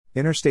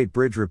Interstate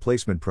Bridge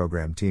Replacement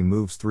Program team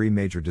moves 3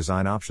 major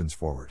design options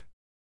forward.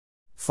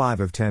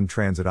 5 of 10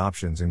 transit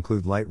options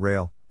include light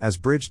rail, as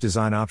bridge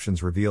design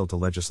options revealed to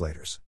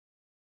legislators.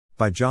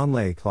 By John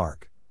Leigh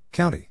Clark,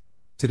 County.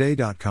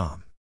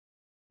 Today.com.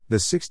 The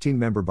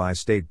 16-member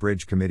Bi-State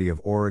Bridge Committee of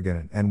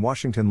Oregon and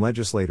Washington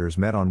legislators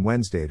met on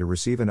Wednesday to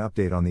receive an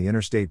update on the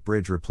Interstate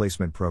Bridge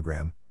Replacement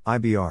Program,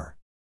 IBR.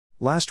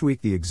 Last week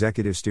the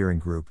Executive Steering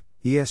Group,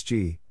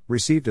 ESG,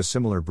 received a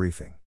similar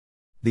briefing.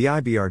 The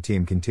IBR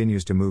team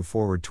continues to move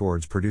forward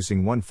towards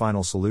producing one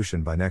final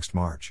solution by next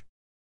March.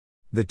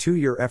 The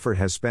 2-year effort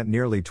has spent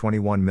nearly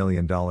 $21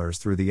 million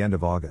through the end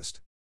of August.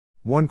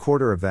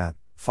 1/4 of that,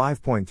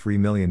 $5.3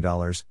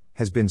 million,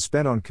 has been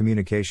spent on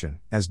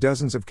communication, as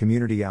dozens of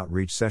community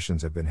outreach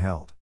sessions have been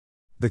held.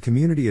 The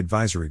Community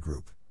Advisory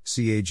Group,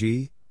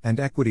 CAG,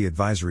 and Equity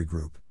Advisory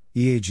Group,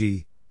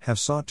 EAG, have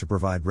sought to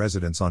provide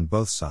residents on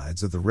both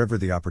sides of the river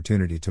the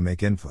opportunity to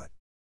make input.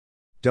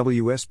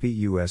 WSP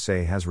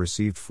USA has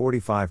received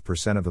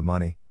 45% of the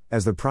money,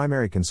 as the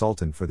primary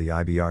consultant for the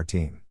IBR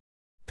team.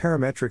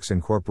 Parametrics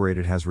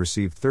Incorporated has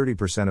received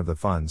 30% of the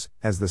funds,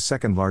 as the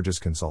second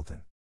largest consultant.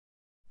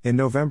 In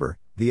November,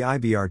 the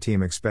IBR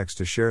team expects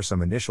to share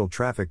some initial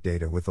traffic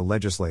data with the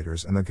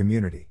legislators and the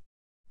community.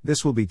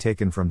 This will be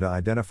taken from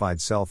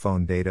de-identified cell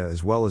phone data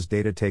as well as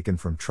data taken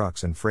from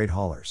trucks and freight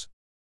haulers.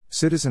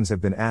 Citizens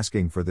have been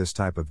asking for this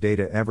type of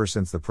data ever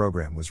since the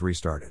program was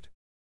restarted.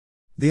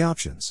 The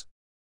options.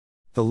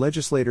 The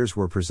legislators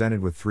were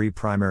presented with 3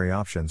 primary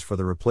options for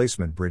the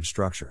replacement bridge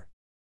structure.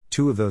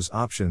 2 of those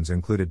options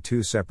included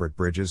 2 separate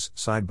bridges,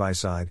 side by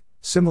side,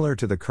 similar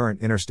to the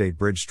current interstate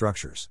bridge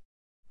structures.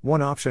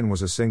 One option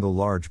was a single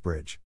large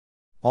bridge.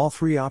 All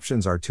 3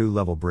 options are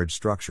 2-level bridge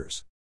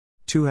structures.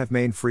 2 have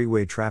main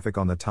freeway traffic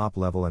on the top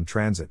level and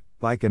transit,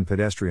 bike and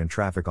pedestrian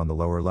traffic on the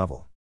lower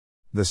level.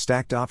 The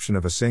stacked option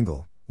of a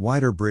single,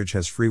 wider bridge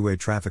has freeway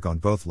traffic on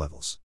both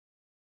levels.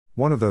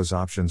 One of those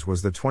options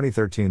was the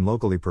 2013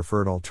 Locally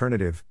Preferred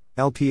Alternative,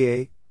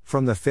 LPA,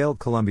 from the failed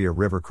Columbia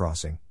River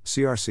Crossing,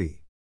 CRC.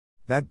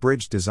 That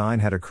bridge design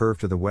had a curve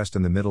to the west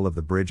in the middle of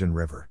the bridge and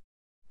river.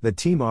 The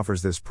team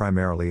offers this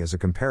primarily as a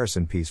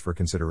comparison piece for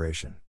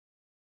consideration.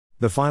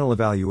 The final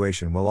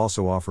evaluation will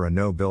also offer a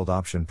no-build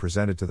option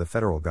presented to the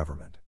federal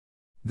government.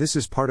 This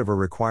is part of a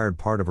required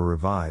part of a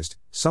revised,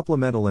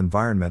 Supplemental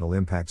Environmental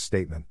Impact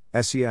Statement,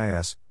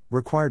 SEIS,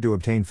 required to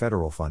obtain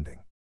federal funding.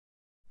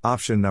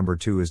 Option number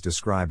 2 is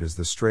described as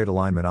the straight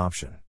alignment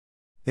option.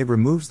 It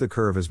removes the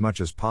curve as much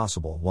as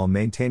possible while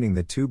maintaining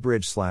the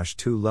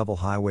 2-bridge/2-level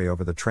highway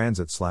over the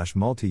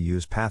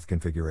transit/multi-use path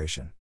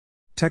configuration.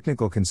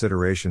 Technical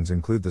considerations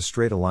include the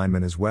straight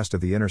alignment is west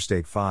of the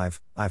Interstate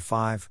 5,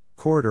 I-5,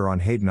 corridor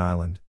on Hayden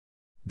Island.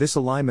 This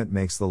alignment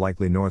makes the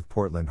likely North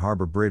Portland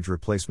Harbor Bridge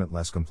replacement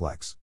less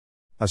complex.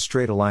 A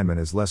straight alignment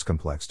is less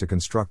complex to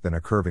construct than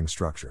a curving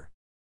structure.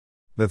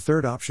 The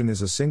third option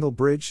is a single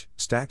bridge,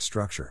 stacked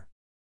structure.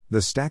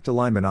 The stacked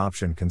alignment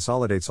option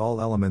consolidates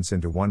all elements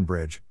into one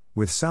bridge,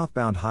 with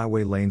southbound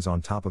highway lanes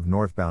on top of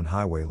northbound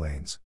highway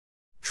lanes.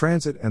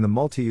 Transit and the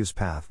multi-use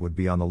path would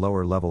be on the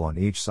lower level on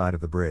each side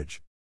of the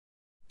bridge.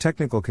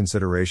 Technical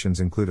considerations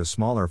include a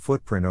smaller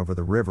footprint over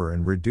the river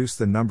and reduce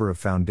the number of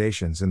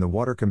foundations in the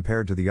water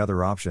compared to the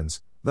other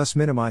options, thus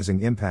minimizing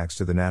impacts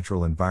to the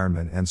natural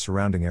environment and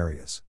surrounding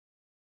areas.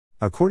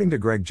 According to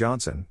Greg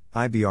Johnson,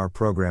 IBR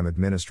Program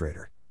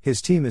Administrator, his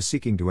team is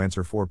seeking to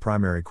answer 4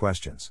 primary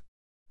questions.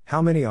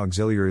 How many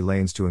auxiliary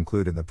lanes to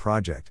include in the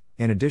project,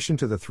 in addition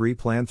to the 3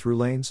 planned through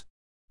lanes?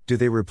 Do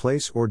they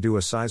replace or do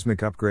a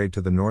seismic upgrade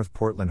to the North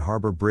Portland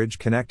Harbor Bridge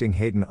connecting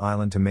Hayden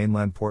Island to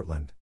mainland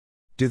Portland?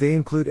 Do they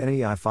include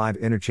any I-5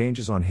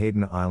 interchanges on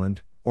Hayden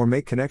Island, or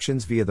make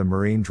connections via the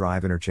Marine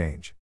Drive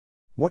interchange?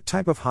 What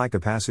type of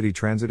high-capacity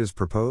transit is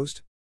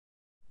proposed?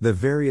 The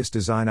various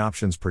design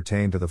options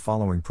pertain to the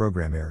following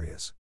program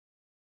areas: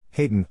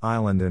 Hayden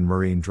Island and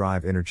Marine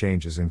Drive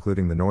interchanges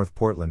including the North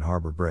Portland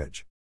Harbor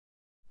Bridge.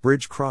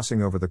 Bridge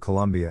crossing over the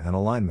Columbia and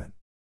alignment.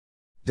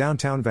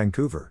 Downtown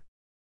Vancouver.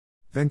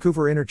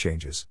 Vancouver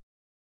interchanges.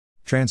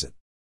 Transit.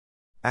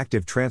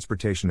 Active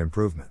transportation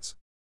improvements.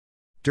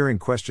 During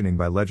questioning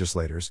by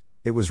legislators,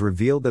 it was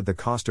revealed that the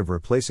cost of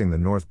replacing the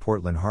North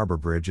Portland Harbor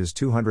Bridge is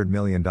 $200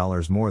 million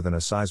more than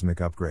a seismic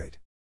upgrade.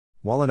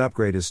 While an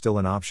upgrade is still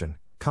an option,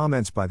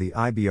 comments by the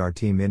IBR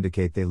team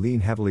indicate they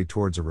lean heavily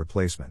towards a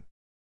replacement.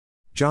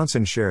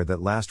 Johnson shared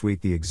that last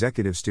week the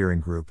Executive Steering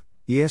Group,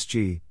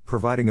 ESG,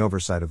 providing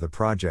oversight of the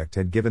project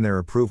had given their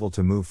approval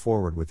to move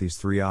forward with these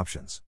 3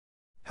 options.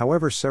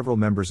 However, several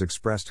members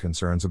expressed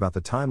concerns about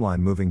the timeline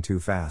moving too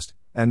fast,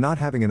 and not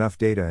having enough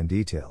data and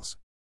details.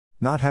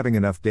 Not having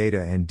enough data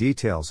and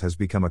details has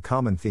become a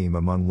common theme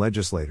among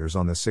legislators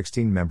on the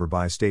 16-member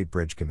Bi-State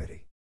Bridge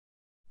Committee.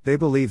 They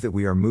believe that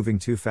we are moving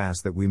too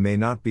fast, that we may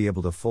not be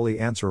able to fully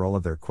answer all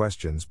of their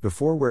questions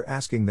before we're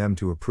asking them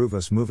to approve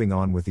us moving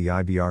on with the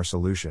IBR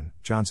solution,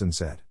 Johnson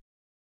said.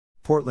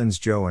 Portland's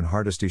Joanne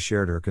Hardesty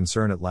shared her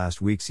concern at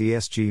last week's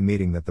ESG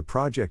meeting that the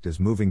project is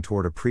moving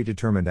toward a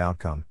predetermined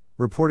outcome,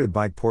 reported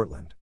Bike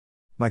Portland.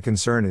 My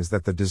concern is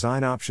that the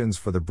design options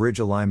for the bridge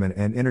alignment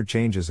and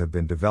interchanges have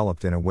been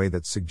developed in a way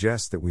that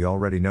suggests that we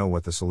already know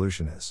what the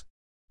solution is.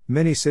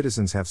 Many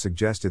citizens have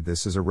suggested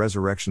this is a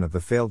resurrection of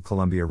the failed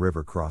Columbia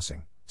River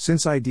crossing,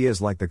 since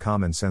ideas like the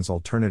common sense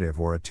alternative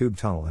or a tube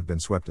tunnel have been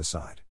swept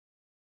aside.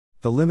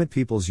 The limit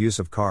people's use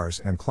of cars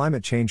and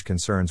climate change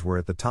concerns were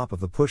at the top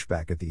of the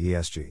pushback at the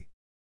ESG.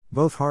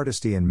 Both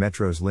Hardesty and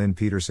Metro's Lynn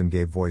Peterson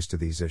gave voice to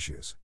these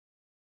issues.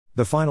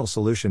 The final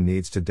solution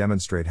needs to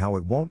demonstrate how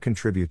it won't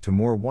contribute to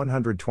more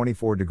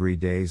 124-degree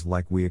days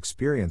like we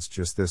experienced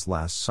just this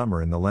last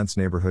summer in the Lents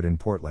neighborhood in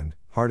Portland,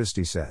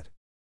 Hardesty said.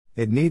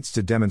 It needs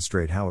to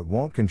demonstrate how it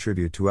won't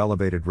contribute to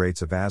elevated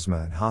rates of asthma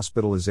and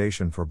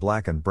hospitalization for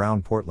Black and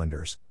Brown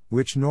Portlanders,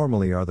 which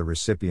normally are the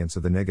recipients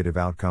of the negative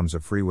outcomes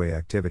of freeway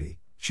activity,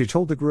 she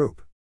told the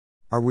group.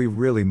 Are we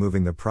really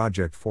moving the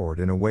project forward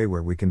in a way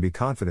where we can be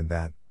confident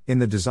that, in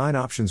the design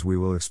options we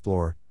will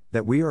explore,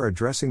 that we are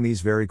addressing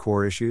these very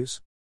core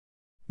issues?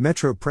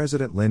 Metro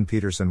President Lynn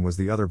Peterson was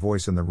the other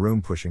voice in the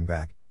room pushing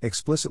back,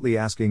 explicitly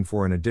asking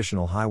for an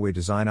additional highway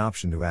design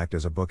option to act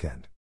as a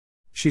bookend.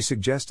 She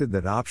suggested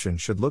that option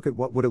should look at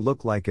what would it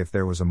look like if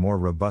there was a more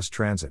robust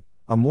transit,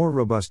 a more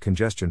robust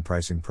congestion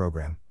pricing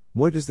program.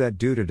 What does that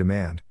do to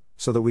demand,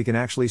 so that we can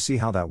actually see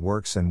how that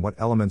works and what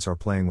elements are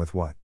playing with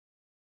what.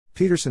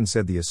 Peterson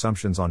said the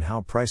assumptions on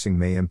how pricing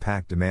may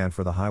impact demand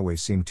for the highway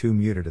seem too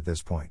muted at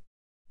this point.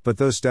 But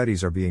those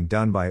studies are being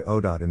done by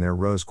ODOT in their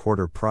Rose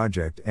Quarter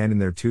project and in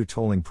their 2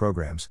 tolling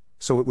programs,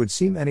 so it would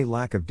seem any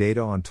lack of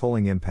data on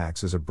tolling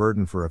impacts is a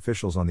burden for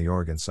officials on the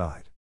Oregon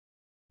side.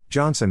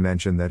 Johnson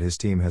mentioned that his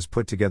team has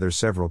put together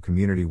several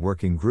community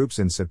working groups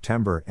in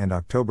September and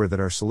October that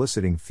are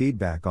soliciting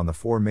feedback on the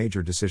 4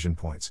 major decision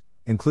points,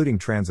 including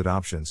transit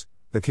options,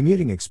 the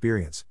commuting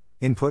experience,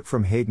 input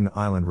from Hayden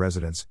Island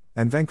residents,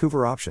 and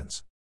Vancouver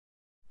options.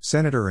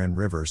 Senator Ann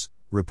Rivers,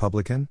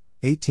 Republican,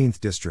 18th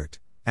District,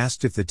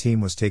 asked if the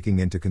team was taking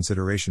into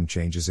consideration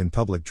changes in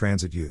public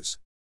transit use.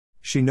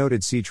 She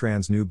noted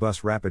C-Trans' new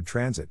bus rapid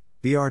transit,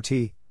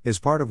 BRT, is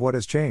part of what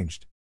has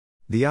changed.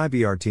 The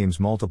IBR team's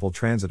multiple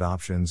transit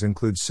options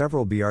include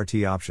several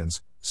BRT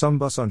options, some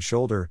bus on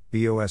shoulder,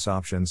 BOS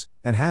options,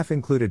 and half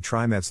included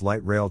TriMet's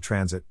light rail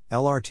transit,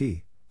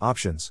 LRT,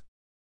 options.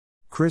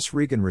 Chris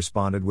Regan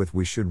responded with,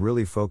 "We should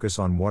really focus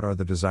on what are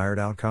the desired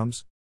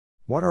outcomes?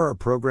 What are our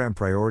program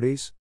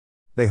priorities?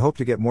 They hope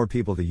to get more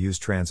people to use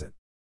transit.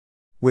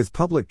 With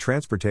public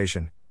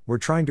transportation, we're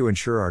trying to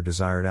ensure our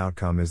desired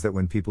outcome is that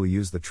when people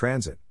use the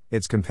transit,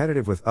 it's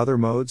competitive with other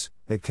modes,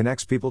 it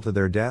connects people to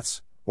their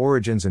deaths,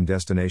 origins and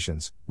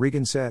destinations,"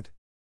 Regan said.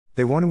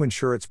 They want to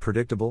ensure it's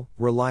predictable,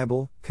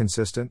 reliable,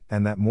 consistent,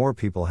 and that more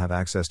people have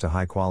access to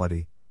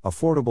high-quality,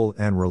 affordable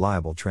and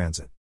reliable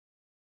transit.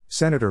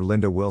 Senator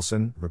Linda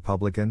Wilson,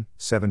 Republican,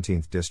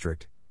 17th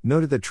District,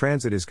 noted that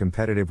transit is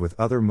competitive with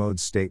other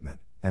modes statement,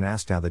 and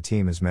asked how the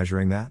team is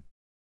measuring that.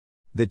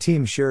 The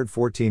team shared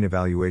 14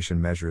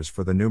 evaluation measures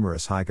for the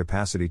numerous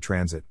high-capacity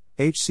transit,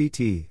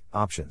 HCT,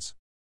 options.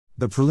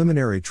 The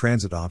preliminary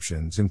transit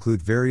options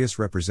include various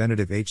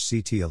representative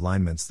HCT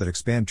alignments that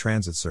expand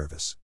transit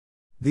service.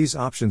 These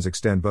options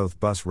extend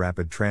both bus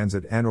rapid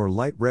transit and/or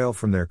light rail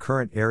from their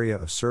current area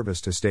of service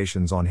to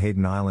stations on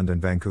Hayden Island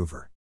and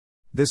Vancouver.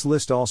 This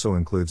list also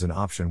includes an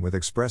option with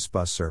express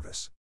bus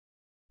service.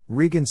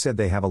 Regan said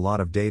they have a lot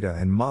of data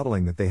and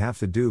modeling that they have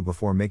to do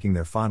before making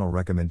their final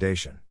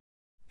recommendation.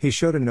 He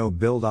showed a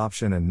no-build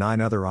option and 9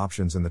 other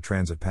options in the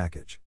transit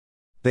package.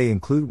 They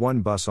include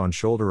 1 bus on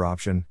shoulder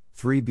option,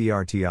 3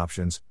 BRT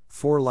options,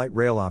 4 light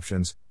rail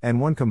options,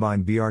 and 1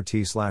 combined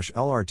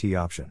BRT/LRT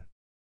option.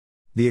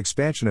 The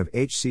expansion of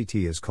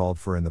HCT is called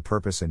for in the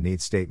purpose and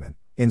needs statement,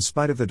 in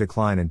spite of the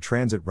decline in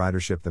transit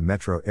ridership the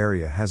metro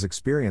area has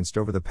experienced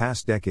over the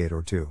past decade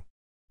or two.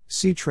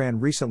 C-Tran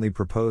recently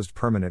proposed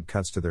permanent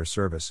cuts to their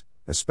service,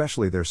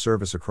 especially their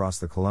service across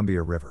the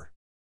Columbia River.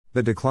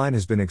 The decline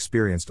has been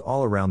experienced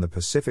all around the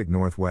Pacific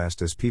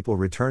Northwest as people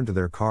return to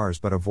their cars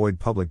but avoid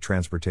public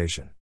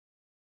transportation.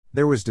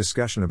 There was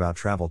discussion about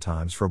travel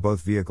times for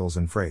both vehicles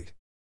and freight.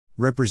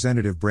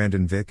 Representative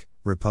Brandon Vick,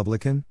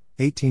 Republican,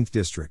 18th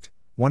District,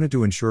 wanted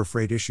to ensure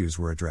freight issues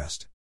were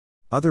addressed.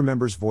 Other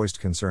members voiced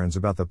concerns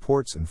about the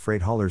ports and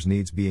freight haulers'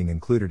 needs being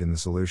included in the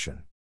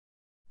solution.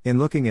 In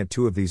looking at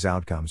 2 of these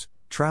outcomes,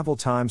 travel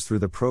times through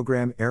the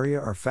program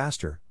area are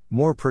faster,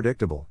 more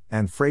predictable,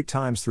 and freight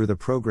times through the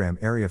program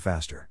area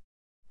faster.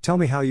 Tell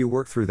me how you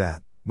work through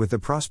that, with the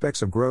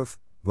prospects of growth,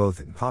 both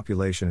in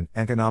population and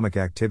economic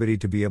activity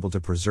to be able to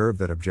preserve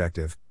that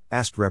objective,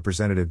 asked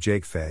Representative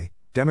Jake Fay,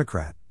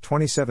 Democrat,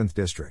 27th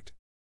District.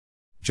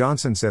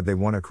 Johnson said they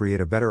want to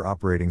create a better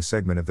operating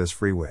segment of this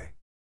freeway.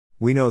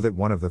 We know that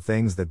one of the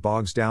things that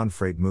bogs down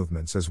freight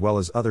movements as well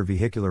as other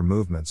vehicular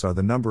movements are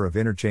the number of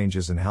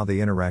interchanges and how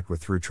they interact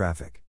with through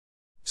traffic.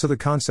 So the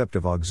concept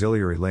of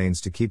auxiliary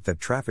lanes to keep that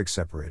traffic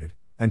separated,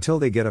 until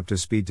they get up to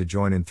speed to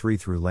join in 3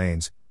 through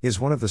lanes, is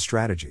one of the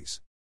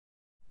strategies.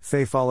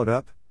 Fay followed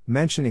up,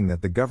 mentioning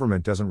that the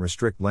government doesn't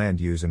restrict land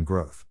use and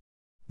growth.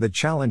 The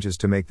challenge is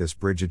to make this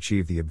bridge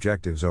achieve the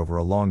objectives over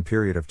a long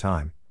period of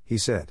time, he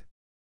said.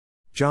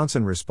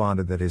 Johnson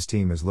responded that his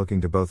team is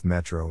looking to both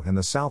Metro and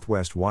the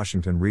Southwest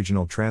Washington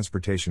Regional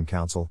Transportation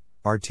Council,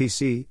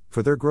 RTC,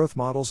 for their growth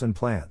models and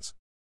plans.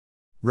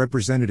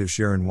 Representative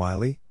Sharon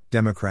Wiley,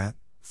 Democrat,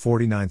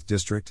 49th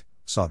District,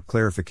 sought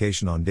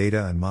clarification on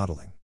data and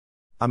modeling.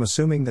 I'm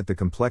assuming that the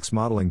complex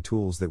modeling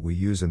tools that we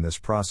use in this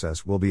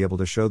process will be able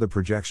to show the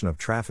projection of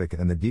traffic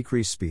and the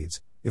decreased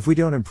speeds, if we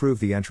don't improve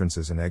the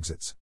entrances and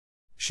exits.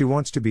 She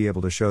wants to be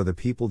able to show the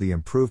people the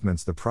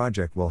improvements the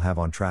project will have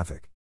on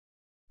traffic.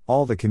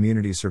 All the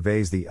community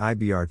surveys the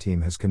IBR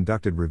team has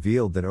conducted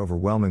revealed that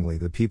overwhelmingly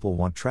the people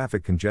want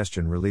traffic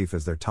congestion relief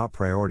as their top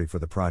priority for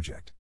the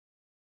project.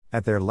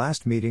 At their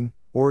last meeting,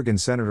 Oregon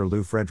Senator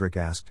Lou Frederick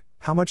asked,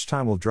 "How much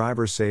time will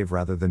drivers save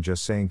rather than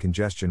just saying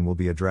congestion will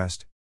be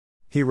addressed?"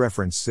 He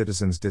referenced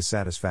citizens'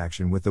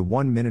 dissatisfaction with the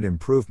 1-minute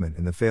improvement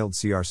in the failed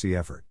CRC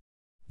effort.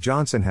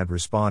 Johnson had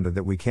responded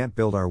that we can't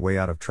build our way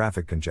out of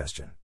traffic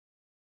congestion.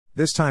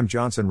 This time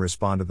Johnson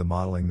responded the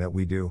modeling that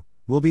we do,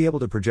 we'll be able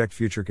to project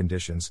future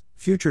conditions,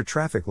 future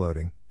traffic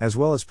loading, as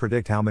well as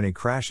predict how many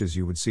crashes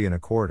you would see in a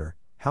corridor,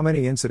 how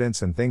many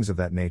incidents and things of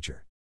that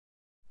nature.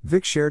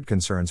 Vic shared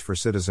concerns for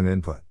citizen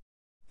input.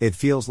 It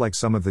feels like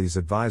some of these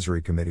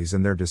advisory committees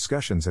and their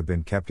discussions have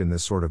been kept in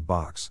this sort of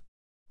box.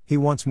 He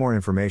wants more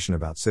information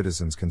about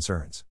citizens'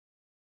 concerns.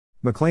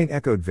 McLean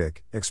echoed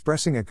Vic,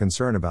 expressing a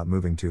concern about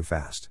moving too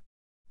fast.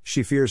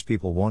 She fears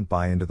people won't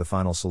buy into the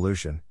final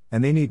solution,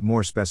 and they need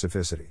more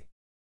specificity.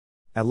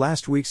 At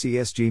last week's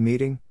ESG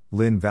meeting,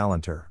 Lynn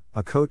Valentir,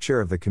 a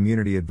co-chair of the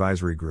Community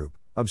Advisory Group,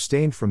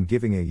 abstained from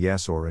giving a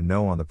yes or a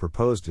no on the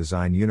proposed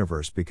design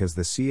universe because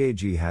the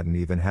CAG hadn't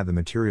even had the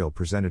material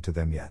presented to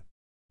them yet.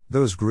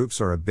 Those groups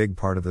are a big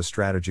part of the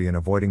strategy in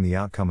avoiding the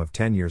outcome of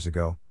 10 years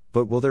ago,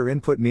 but will their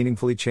input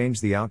meaningfully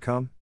change the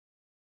outcome?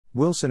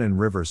 Wilson and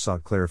Rivers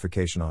sought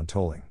clarification on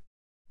tolling.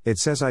 It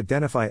says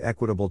identify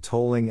equitable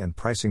tolling and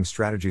pricing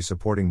strategy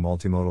supporting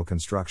multimodal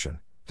construction.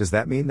 Does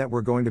that mean that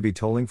we're going to be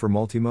tolling for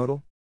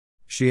multimodal?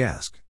 She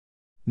asked.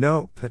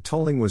 No,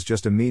 tolling was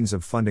just a means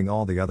of funding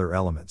all the other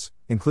elements,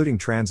 including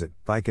transit,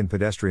 bike and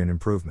pedestrian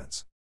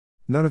improvements.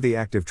 None of the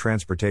active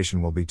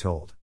transportation will be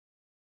tolled.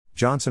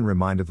 Johnson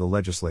reminded the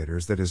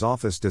legislators that his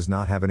office does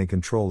not have any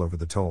control over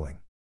the tolling.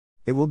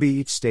 It will be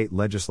each state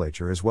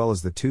legislature as well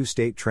as the 2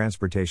 state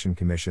transportation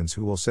commissions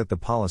who will set the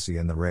policy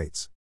and the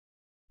rates.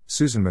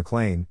 Susan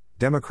McLean,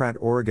 Democrat,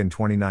 Oregon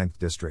 29th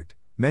District,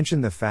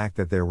 mentioned the fact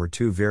that there were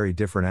 2 very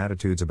different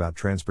attitudes about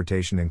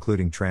transportation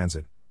including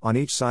transit, on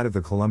each side of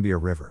the Columbia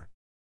River.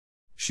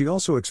 She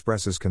also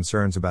expresses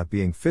concerns about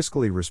being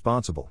fiscally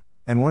responsible,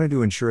 and wanted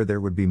to ensure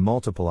there would be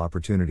multiple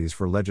opportunities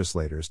for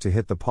legislators to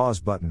hit the pause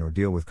button or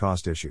deal with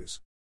cost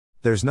issues.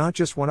 There's not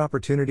just one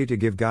opportunity to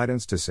give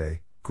guidance to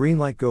say, green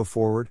light go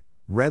forward,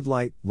 red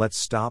light, let's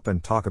stop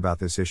and talk about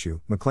this issue,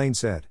 McLean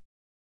said.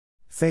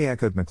 Fay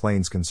echoed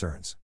McLean's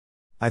concerns.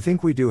 I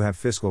think we do have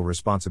fiscal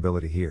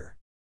responsibility here.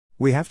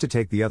 We have to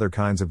take the other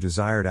kinds of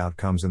desired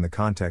outcomes in the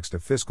context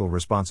of fiscal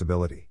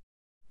responsibility.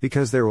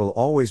 Because there will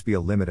always be a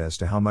limit as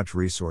to how much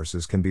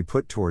resources can be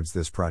put towards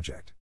this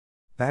project.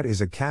 That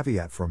is a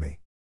caveat for me.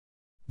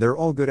 They're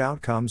all good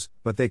outcomes,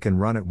 but they can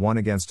run at one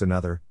against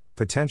another,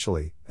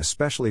 potentially,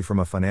 especially from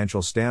a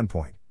financial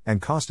standpoint,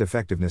 and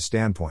cost-effectiveness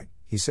standpoint,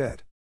 he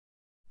said.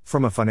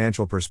 From a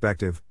financial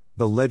perspective,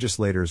 the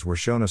legislators were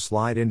shown a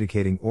slide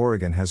indicating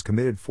Oregon has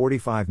committed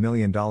 $45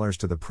 million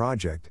to the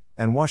project,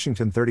 and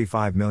Washington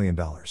 $35 million.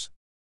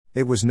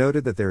 It was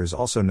noted that there is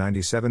also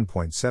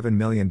 $97.7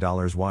 million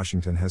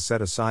Washington has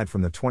set aside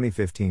from the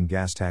 2015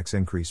 gas tax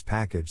increase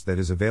package that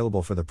is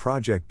available for the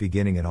project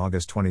beginning in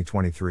August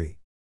 2023.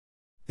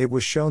 It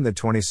was shown that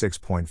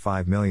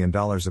 $26.5 million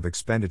of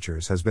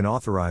expenditures has been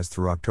authorized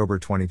through October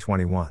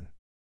 2021.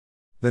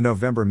 The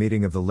November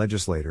meeting of the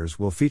legislators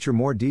will feature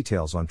more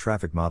details on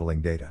traffic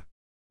modeling data.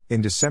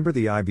 In December,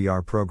 the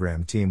IBR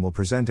program team will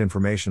present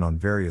information on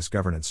various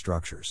governance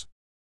structures.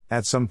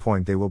 At some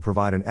point they will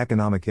provide an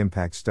economic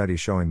impact study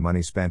showing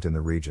money spent in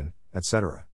the region, etc.